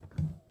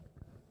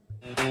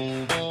And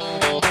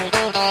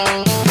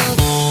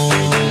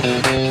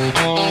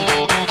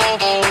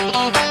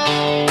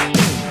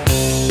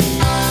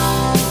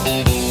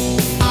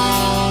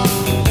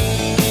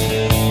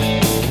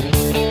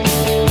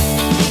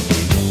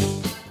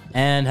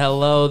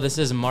hello, this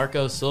is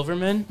Marco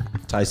Silverman.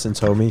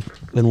 Tyson's homie.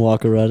 And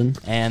Walker Rudden.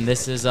 And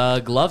this is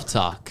Glove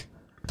Talk.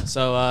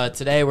 So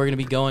today we're going to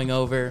be going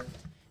over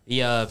the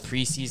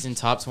preseason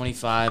top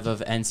 25 of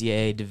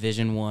NCAA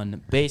Division I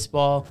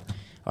baseball,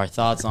 our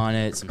thoughts on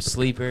it, some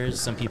sleepers,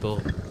 some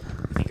people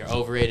think are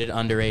overrated,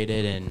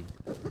 underrated, and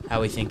how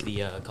we think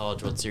the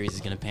College World Series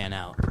is going to pan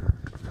out.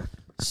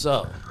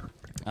 So,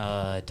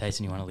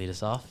 Tyson, you want to lead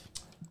us off?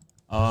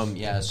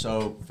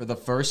 So for the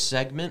first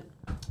segment,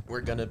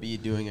 we're going to be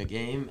doing a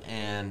game,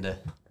 and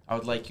I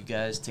would like you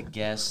guys to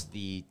guess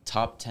the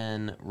top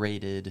 10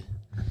 rated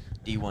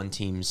D1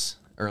 teams'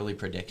 early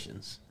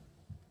predictions.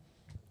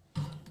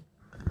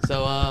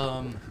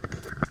 So,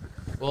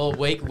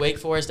 Wake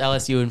Forest,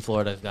 LSU, and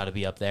Florida have got to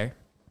be up there.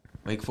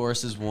 Wake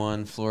Forest is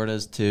 1, Florida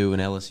is 2,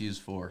 and LSU is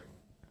 4.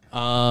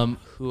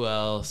 Who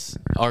else?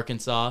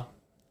 Arkansas.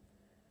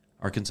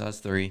 Arkansas is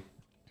 3.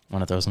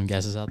 Want to throw some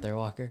guesses out there,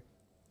 Walker?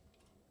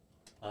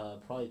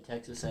 Probably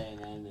Texas A&M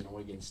and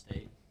Oregon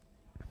State.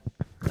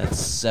 That's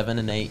 7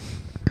 and 8.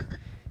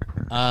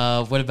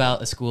 What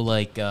about a school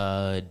like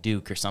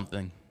Duke or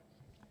something?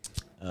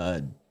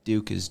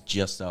 Duke is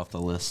just off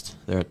the list.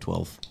 They're at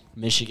 12.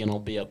 Michigan will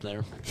be up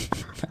there.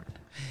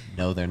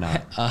 No, they're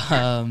not.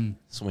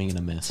 Swing and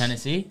a miss.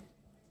 Tennessee?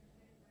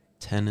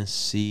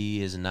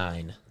 Tennessee is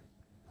 9.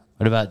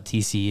 What about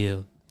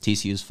TCU?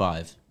 TCU is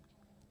 5.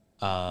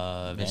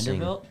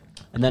 Vanderbilt?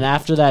 And then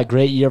after that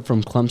great year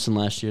from Clemson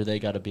last year, they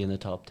got to be in the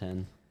top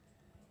 10.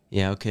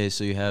 Yeah, okay,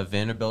 so you have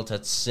Vanderbilt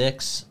at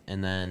 6,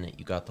 and then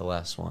you got the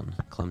last one,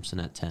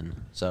 Clemson at 10.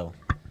 So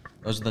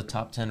those are the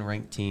top 10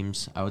 ranked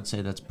teams. I would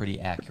say that's pretty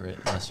accurate,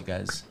 unless you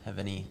guys have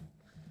any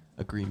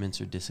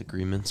agreements or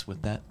disagreements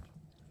with that.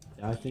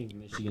 I think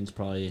Michigan's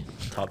probably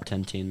top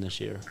 10 team this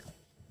year.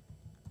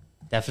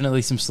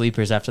 Definitely some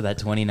sleepers after that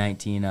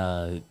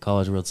 2019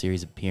 College World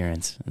Series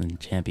appearance and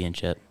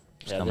championship.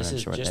 Yeah,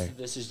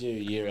 this is your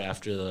year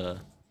after the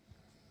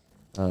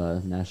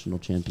national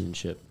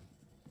championship.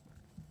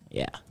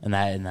 Yeah, and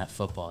that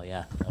football,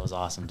 yeah. That was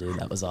awesome, dude.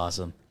 That was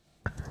awesome.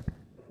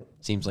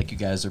 Seems like you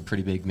guys are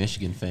pretty big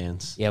Michigan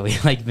fans. Yeah, we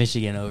like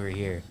Michigan over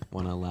here.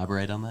 Want to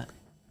elaborate on that?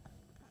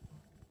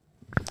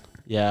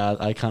 Yeah,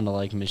 I kind of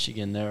like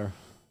Michigan. They're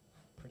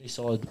pretty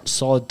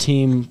solid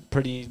team,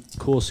 pretty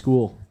cool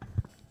school.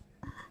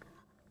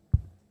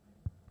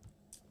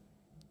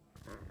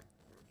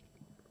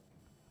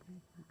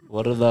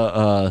 What are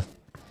the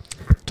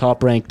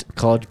top-ranked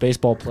college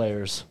baseball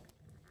players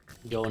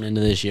going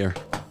into this year?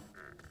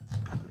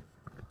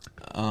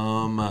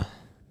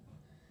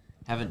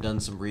 Haven't done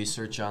some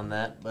research on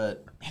that,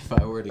 but if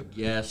I were to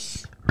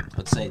guess,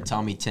 let's say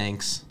Tommy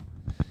Tanks.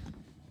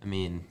 I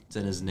mean, it's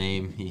in his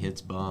name. He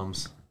hits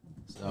bombs.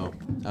 So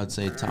I would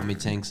say Tommy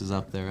Tanks is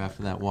up there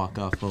after that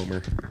walk-off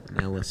homer in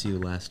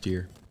LSU last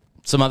year.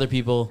 Some other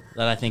people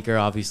that I think are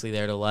obviously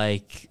there to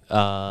like,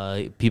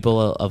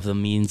 people of the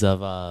means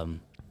of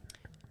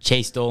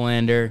Chase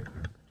Dolander.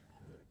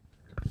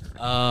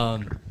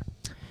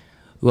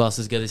 Who else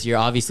is good this year?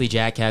 Obviously,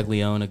 Jack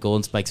Caglione, a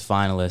Golden Spikes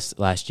finalist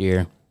last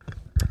year.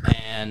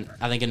 And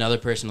I think another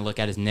person to look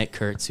at is Nick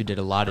Kurtz, who did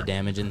a lot of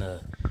damage in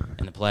the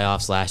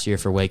playoffs last year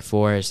for Wake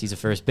Forest. He's a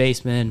first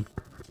baseman.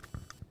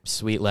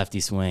 Sweet lefty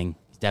swing.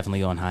 He's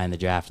definitely going high in the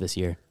draft this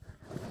year.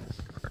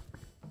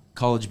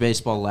 College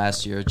baseball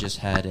last year just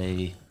had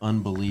a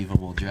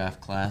unbelievable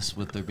draft class,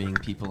 with there being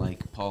people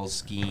like Paul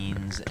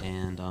Skeens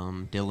and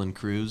Dylan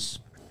Cruz.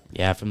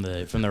 Yeah, from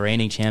the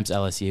reigning champs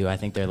LSU, I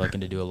think they're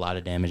looking to do a lot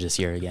of damage this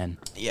year again.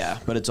 Yeah,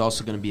 but it's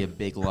also going to be a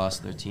big loss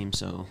to their team,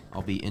 so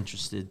I'll be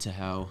interested to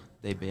how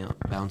they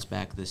bounce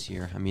back this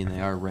year. I mean, they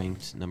are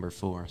ranked number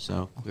 4,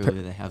 so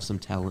clearly they have some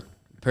talent.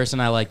 Person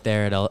I like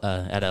there at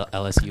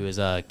LSU is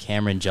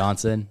Cameron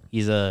Johnson.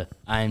 He's a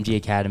IMG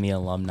Academy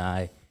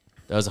alumni.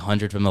 Throws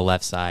 100 from the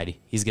left side.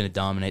 He's going to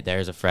dominate there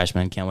as a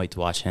freshman. Can't wait to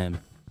watch him.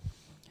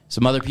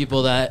 Some other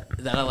people that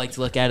I like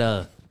to look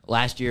at,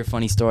 last year,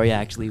 funny story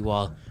actually,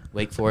 while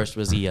Wake Forest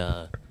was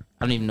I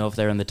don't even know if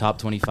they're in the top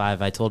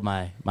 25. I told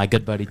my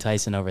good buddy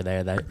Tyson over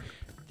there that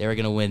they were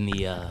going to win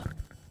the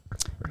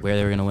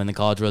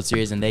College World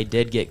Series, and they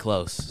did get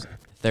close.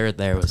 Third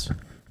there was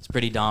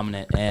pretty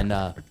dominant.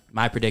 And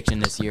my prediction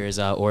this year is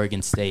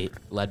Oregon State,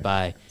 led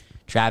by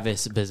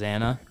Travis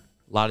Bazana.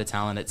 A lot of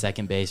talent at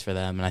second base for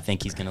them, and I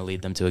think he's going to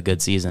lead them to a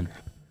good season.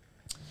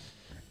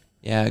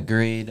 Yeah,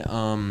 agreed.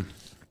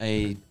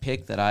 A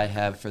pick that I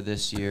have for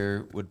this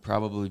year would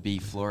probably be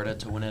Florida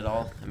to win it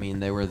all. I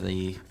mean, they were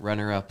the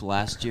runner-up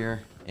last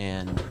year,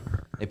 and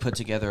they put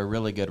together a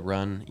really good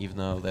run, even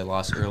though they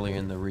lost earlier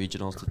in the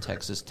regionals to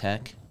Texas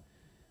Tech.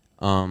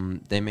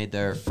 They made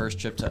their first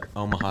trip to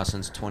Omaha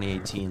since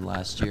 2018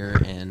 last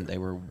year, and they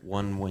were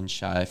 1 win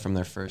shy from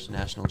their first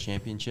national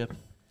championship.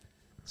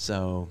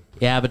 So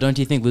yeah, but don't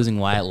you think losing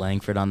Wyatt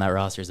Langford on that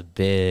roster is a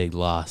big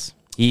loss?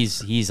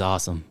 He's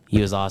awesome. He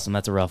was awesome.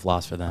 That's a rough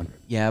loss for them.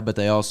 Yeah, but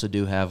they also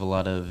do have a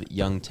lot of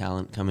young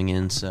talent coming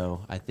in,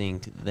 so I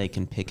think they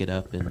can pick it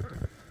up and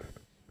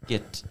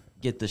get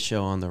the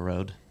show on the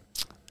road.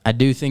 I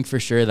do think for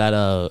sure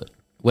that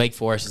Wake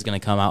Forest is going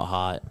to come out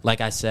hot. Like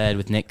I said,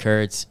 with Nick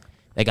Kurtz,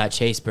 they got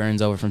Chase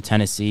Burns over from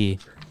Tennessee.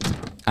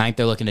 I think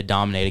they're looking to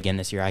dominate again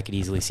this year. I could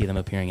easily see them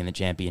appearing in the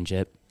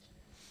championship.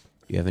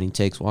 Do you have any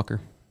takes, Walker?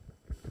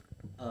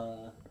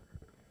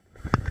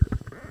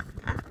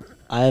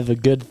 I have a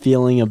good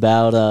feeling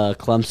about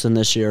Clemson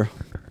this year.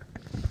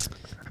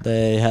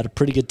 They had a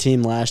pretty good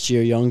team last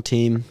year, young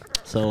team,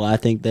 so I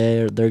think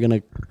they're going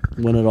to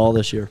win it all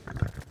this year.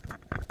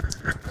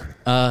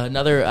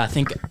 I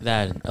think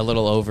that a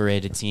little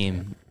overrated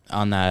team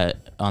on that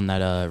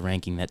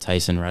ranking that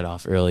Tyson read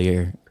off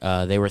earlier.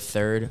 They were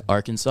third,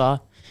 Arkansas.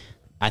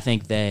 I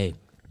think they're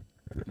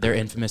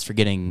infamous for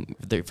getting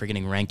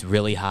ranked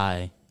really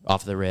high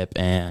off the rip,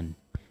 and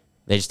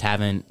they just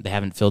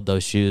haven't filled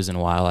those shoes in a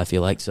while. I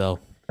feel like so.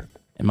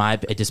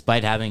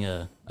 Despite having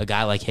a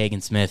guy like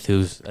Hagen Smith,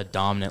 who's a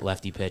dominant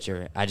lefty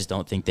pitcher, I just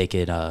don't think they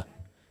could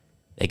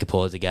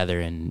pull it together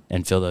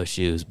and fill those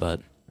shoes.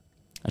 But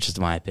that's just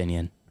my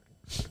opinion.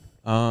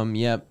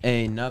 Yep.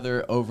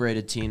 Another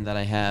overrated team that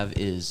I have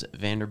is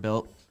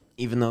Vanderbilt.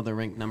 Even though they're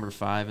ranked number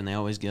 5 and they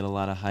always get a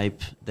lot of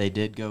hype, they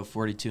did go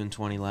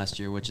 42-20 last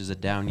year, which is a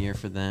down year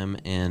for them,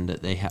 and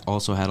they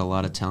also had a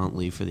lot of talent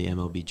leave for the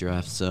MLB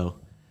draft. So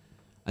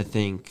I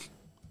think,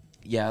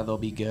 yeah, they'll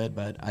be good,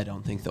 but I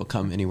don't think they'll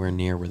come anywhere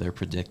near where they're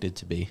predicted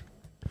to be.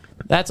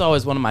 That's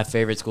always one of my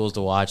favorite schools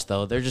to watch,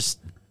 though. They're just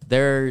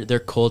their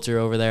culture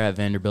over there at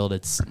Vanderbilt.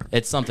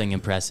 It's something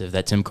impressive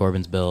that Tim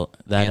Corbin's built.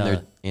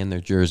 And their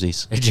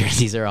jerseys. Their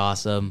jerseys are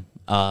awesome.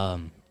 I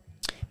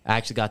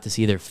actually got to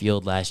see their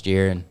field last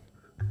year, and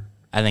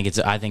I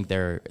think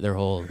their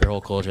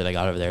whole culture they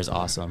got over there is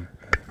awesome.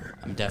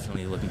 I'm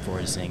definitely looking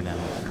forward to seeing them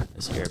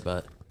this year.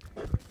 But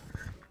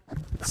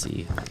let's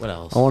see what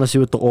else. I want to see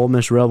what the Ole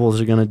Miss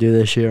Rebels are going to do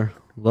this year.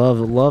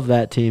 Love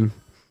that team.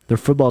 Their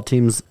football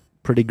team's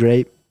pretty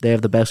great. They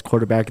have the best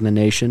quarterback in the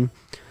nation,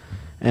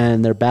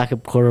 and their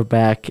backup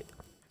quarterback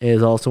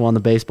is also on the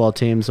baseball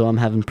team. So I'm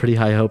having pretty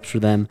high hopes for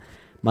them.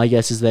 My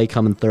guess is they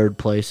come in third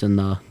place in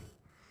the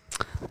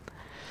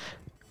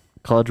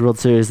College World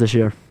Series this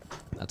year.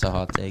 That's a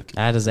hot take.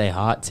 That is a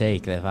hot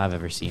take if I've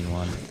ever seen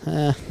one.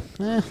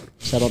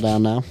 Settle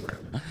down now.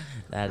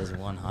 That is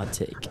one hot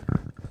take.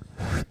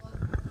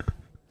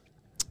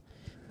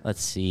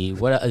 Let's see.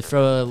 Let's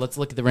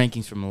look at the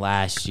rankings from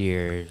last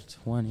year,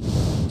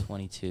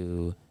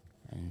 2022,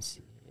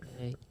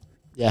 NCAA.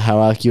 Yeah,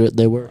 how accurate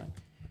they were.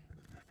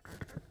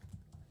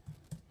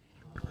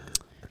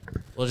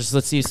 Well,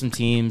 let's see some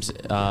teams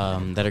that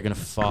are going to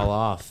fall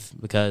off,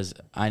 because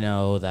I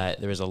know that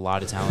there was a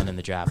lot of talent in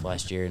the draft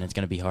last year, and it's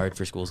going to be hard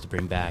for schools to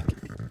bring back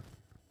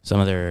some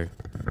of their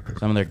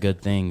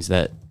good things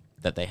that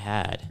they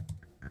had.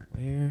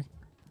 Where?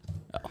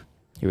 Oh,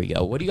 here we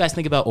go. What do you guys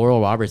think about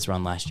Oral Roberts'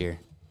 run last year,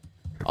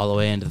 all the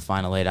way into the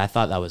Final Eight? I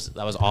thought that was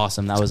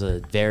awesome. That was a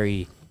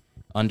very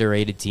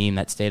underrated team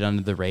that stayed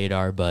under the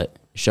radar, but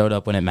showed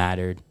up when it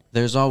mattered.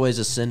 There's always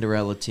a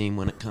Cinderella team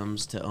when it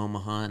comes to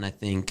Omaha, and I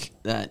think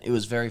that it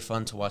was very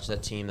fun to watch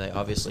that team. They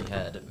obviously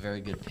had very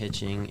good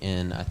pitching,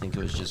 and I think it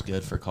was just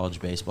good for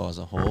college baseball as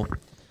a whole.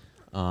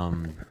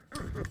 And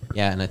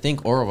I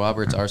think Oral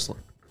Roberts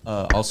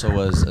also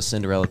was a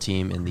Cinderella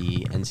team in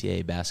the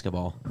NCAA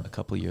basketball a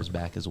couple years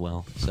back as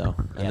well. So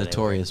a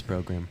notorious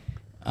program.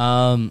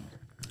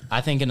 I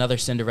think another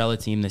Cinderella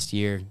team this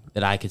year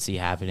that I could see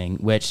happening,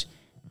 which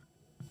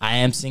I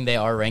am seeing they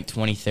are ranked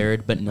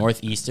 23rd, but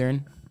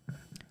Northeastern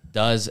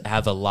does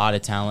have a lot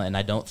of talent, and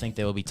I don't think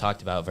they will be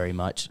talked about very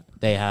much.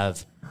 They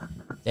have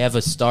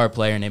a star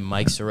player named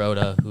Mike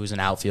Sirota, who's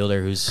an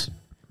outfielder, who's a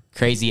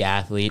crazy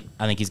athlete.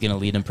 I think he's going to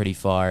lead them pretty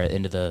far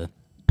into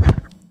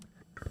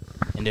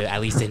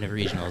at least into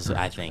regionals,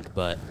 I think.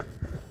 But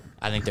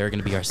I think they're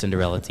going to be our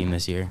Cinderella team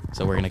this year.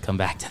 So we're going to come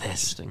back to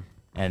this,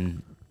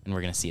 and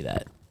we're going to see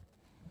that.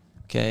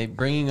 Okay,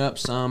 bringing up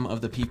some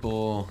of the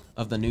people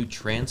of the new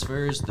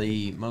transfers.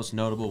 The most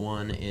notable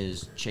one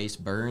is Chase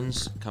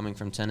Burns coming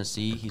from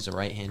Tennessee. He's a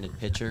right-handed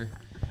pitcher,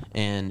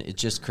 and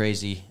it's just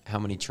crazy how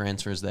many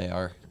transfers they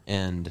are.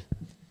 And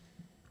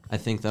I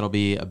think that'll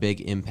be a big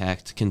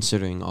impact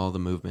considering all the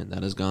movement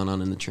that has gone on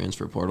in the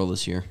transfer portal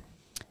this year.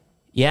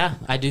 Yeah,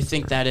 I do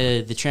think that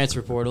the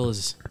transfer portal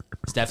has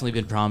definitely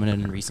been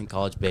prominent in recent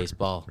college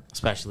baseball,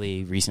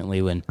 especially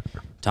recently when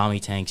Tommy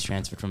Tanks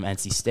transferred from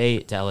NC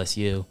State to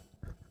LSU.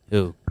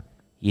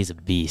 He's a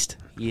beast.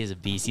 He is a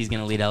beast. He's going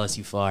to lead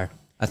LSU far.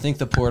 I think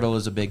the portal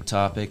is a big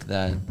topic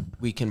that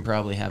we can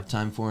probably have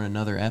time for in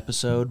another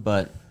episode,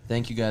 but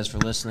thank you guys for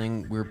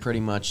listening. We're pretty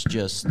much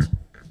just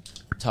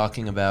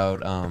talking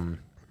about,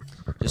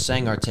 just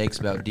saying our takes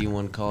about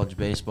D1 college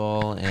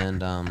baseball,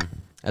 and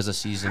as the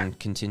season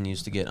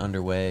continues to get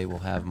underway, we'll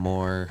have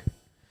more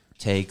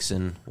takes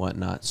and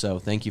whatnot. So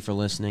thank you for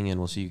listening, and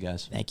we'll see you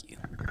guys. Thank you.